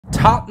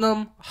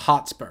Tottenham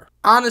Hotspur.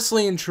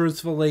 Honestly and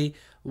truthfully,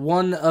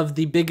 one of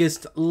the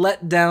biggest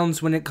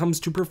letdowns when it comes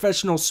to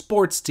professional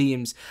sports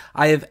teams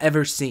I have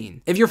ever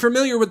seen. If you're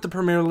familiar with the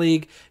Premier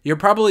League, you're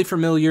probably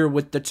familiar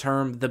with the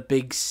term the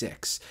Big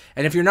Six.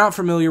 And if you're not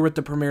familiar with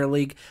the Premier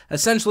League,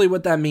 essentially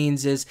what that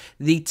means is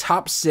the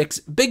top six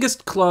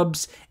biggest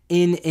clubs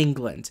in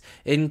England.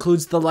 It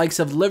includes the likes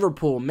of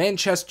Liverpool,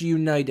 Manchester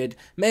United,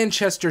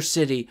 Manchester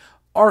City,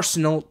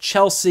 Arsenal,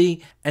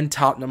 Chelsea, and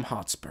Tottenham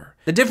Hotspur.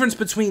 The difference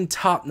between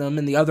Tottenham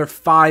and the other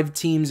 5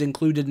 teams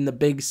included in the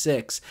Big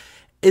Six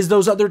is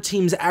those other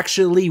teams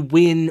actually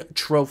win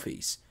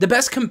trophies. The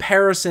best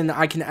comparison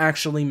I can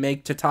actually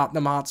make to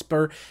Tottenham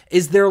Hotspur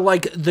is they're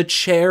like the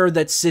chair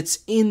that sits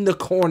in the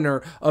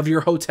corner of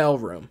your hotel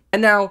room.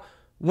 And now,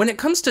 when it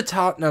comes to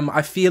Tottenham,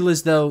 I feel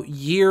as though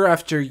year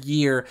after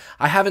year,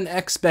 I have an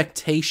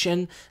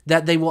expectation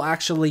that they will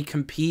actually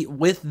compete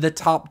with the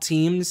top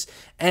teams,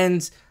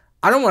 and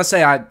I don't want to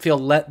say I feel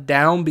let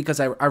down because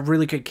I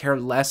really could care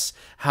less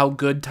how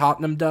good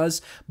Tottenham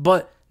does,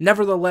 but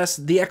nevertheless,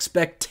 the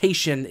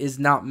expectation is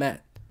not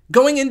met.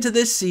 Going into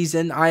this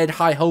season, I had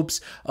high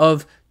hopes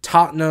of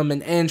Tottenham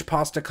and Ange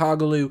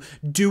Postecoglou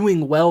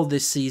doing well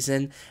this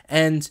season,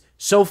 and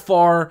so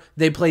far,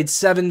 they played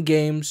 7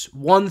 games,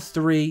 won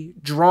 3,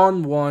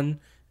 drawn 1,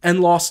 and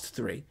lost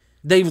 3.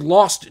 They've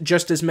lost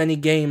just as many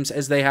games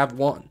as they have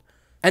won.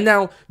 And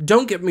now,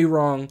 don't get me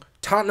wrong,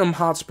 Tottenham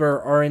Hotspur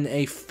are in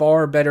a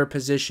far better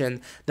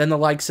position than the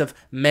likes of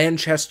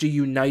Manchester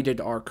United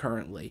are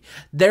currently.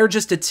 They're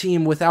just a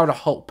team without a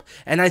hope,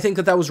 and I think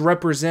that was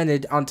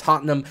represented on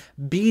Tottenham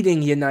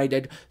beating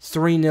United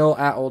 3-0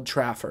 at Old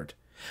Trafford.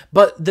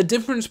 But the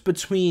difference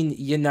between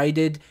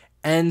United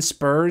and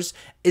Spurs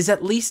is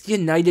at least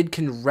United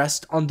can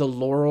rest on the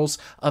laurels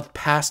of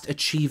past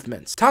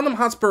achievements. Tottenham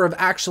Hotspur have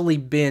actually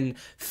been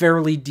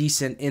fairly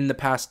decent in the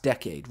past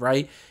decade,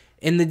 right?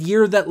 In the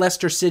year that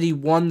Leicester City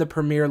won the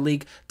Premier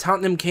League,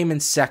 Tottenham came in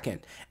second.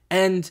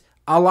 And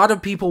a lot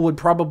of people would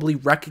probably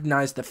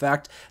recognize the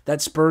fact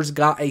that Spurs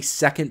got a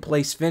second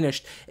place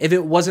finish if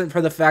it wasn't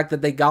for the fact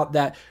that they got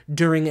that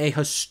during a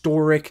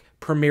historic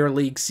Premier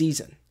League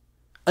season.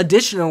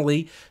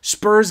 Additionally,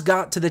 Spurs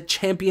got to the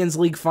Champions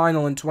League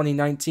final in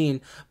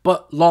 2019,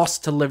 but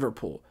lost to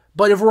Liverpool.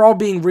 But if we're all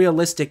being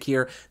realistic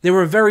here, they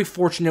were very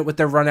fortunate with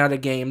their run out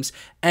of games,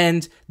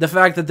 and the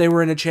fact that they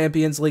were in a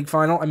Champions League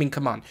final, I mean,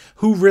 come on.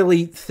 Who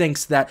really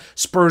thinks that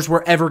Spurs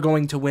were ever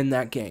going to win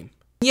that game?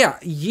 Yeah,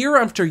 year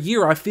after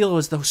year, I feel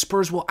as though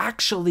Spurs will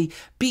actually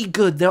be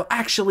good. They'll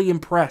actually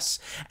impress.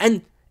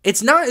 And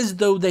it's not as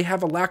though they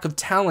have a lack of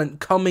talent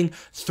coming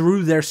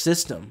through their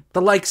system.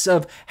 The likes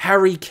of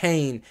Harry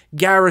Kane,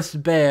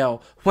 Gareth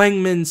Bale,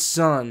 Heung-min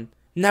Son.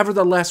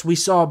 Nevertheless, we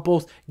saw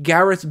both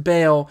Gareth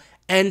Bale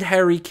and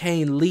Harry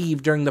Kane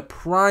leave during the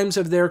primes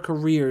of their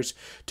careers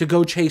to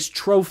go chase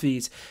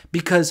trophies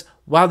because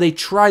while they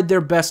tried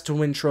their best to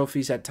win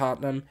trophies at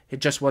Tottenham, it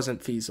just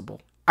wasn't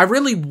feasible. I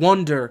really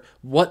wonder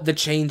what the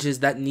changes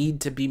that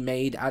need to be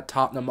made at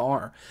Tottenham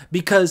are,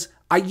 because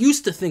I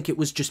used to think it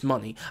was just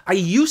money. I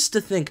used to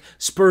think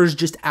Spurs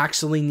just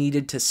actually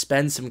needed to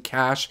spend some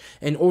cash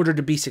in order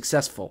to be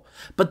successful.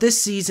 But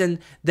this season,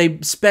 they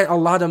spent a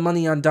lot of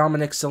money on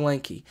Dominic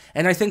Solanke,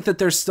 and I think that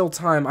there's still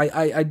time.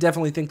 I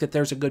definitely think that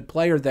there's a good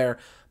player there,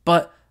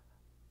 but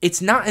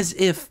it's not as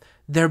if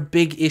their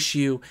big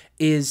issue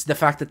is the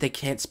fact that they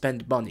can't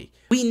spend money.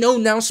 We know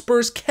now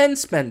Spurs can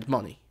spend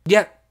money,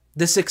 yet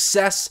the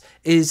success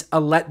is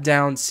a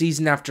letdown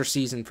season after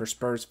season for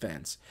Spurs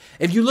fans.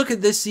 If you look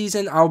at this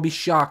season, I'll be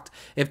shocked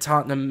if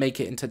Tottenham make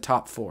it into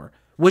top 4,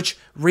 which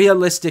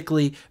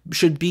realistically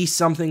should be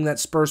something that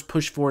Spurs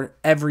push for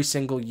every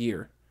single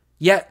year.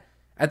 Yet,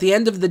 at the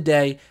end of the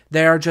day,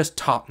 they are just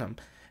Tottenham.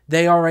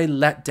 They are a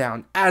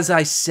letdown. As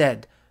I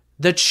said,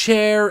 the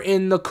chair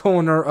in the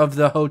corner of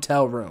the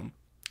hotel room.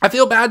 I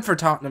feel bad for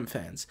Tottenham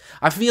fans.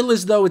 I feel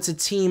as though it's a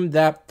team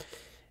that,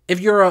 if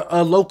you're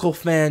a local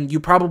fan, you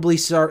probably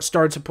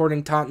started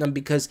supporting Tottenham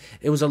because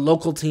it was a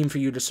local team for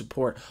you to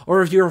support.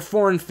 Or if you're a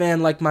foreign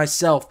fan like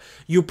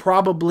myself, you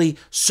probably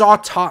saw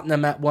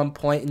Tottenham at one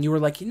point and you were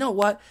like, you know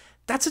what?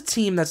 That's a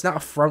team that's not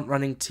a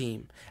front-running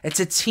team. It's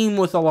a team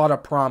with a lot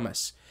of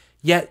promise.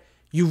 Yet,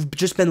 you've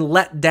just been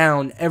let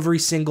down every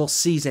single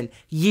season,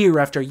 year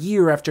after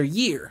year after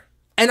year.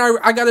 And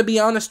I gotta be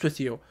honest with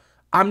you.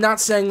 I'm not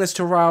saying this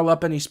to rile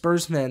up any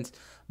Spurs fans,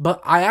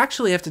 but I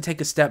actually have to take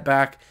a step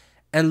back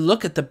and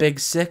look at the Big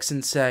Six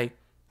and say,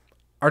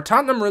 are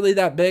Tottenham really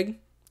that big?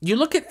 You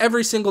look at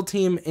every single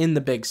team in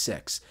the Big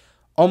Six.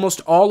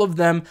 Almost all of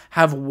them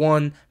have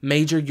won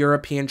major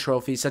European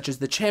trophies, such as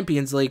the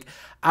Champions League,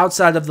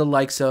 outside of the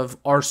likes of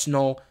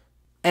Arsenal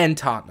and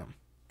Tottenham.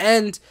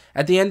 And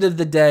at the end of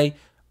the day,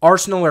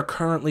 Arsenal are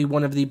currently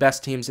one of the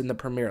best teams in the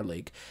Premier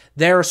League.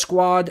 They're a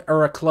squad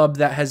or a club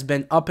that has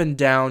been up and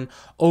down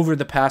over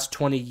the past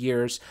 20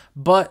 years,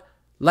 but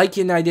like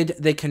United,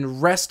 they can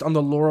rest on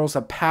the laurels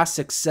of past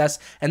success,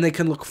 and they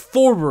can look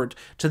forward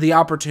to the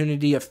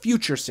opportunity of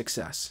future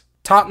success.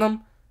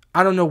 Tottenham,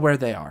 I don't know where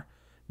they are.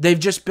 They've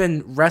just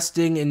been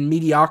resting in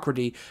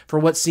mediocrity for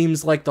what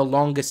seems like the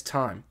longest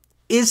time.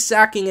 Is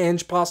sacking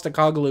Ange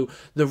Postecoglou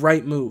the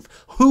right move?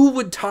 Who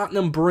would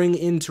Tottenham bring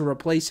in to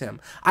replace him?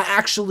 I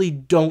actually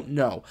don't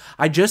know.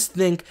 I just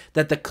think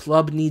that the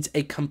club needs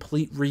a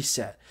complete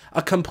reset,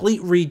 a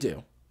complete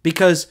redo.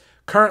 Because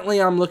currently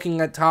I'm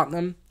looking at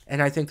Tottenham,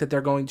 and I think that they're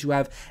going to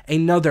have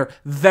another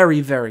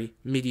very, very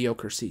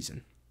mediocre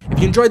season. If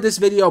you enjoyed this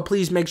video,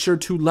 please make sure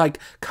to like,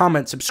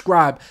 comment,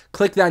 subscribe,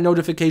 click that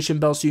notification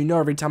bell so you know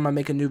every time I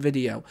make a new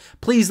video.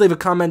 Please leave a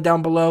comment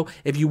down below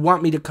if you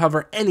want me to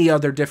cover any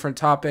other different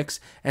topics,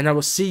 and I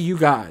will see you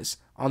guys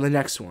on the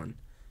next one.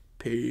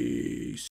 Peace.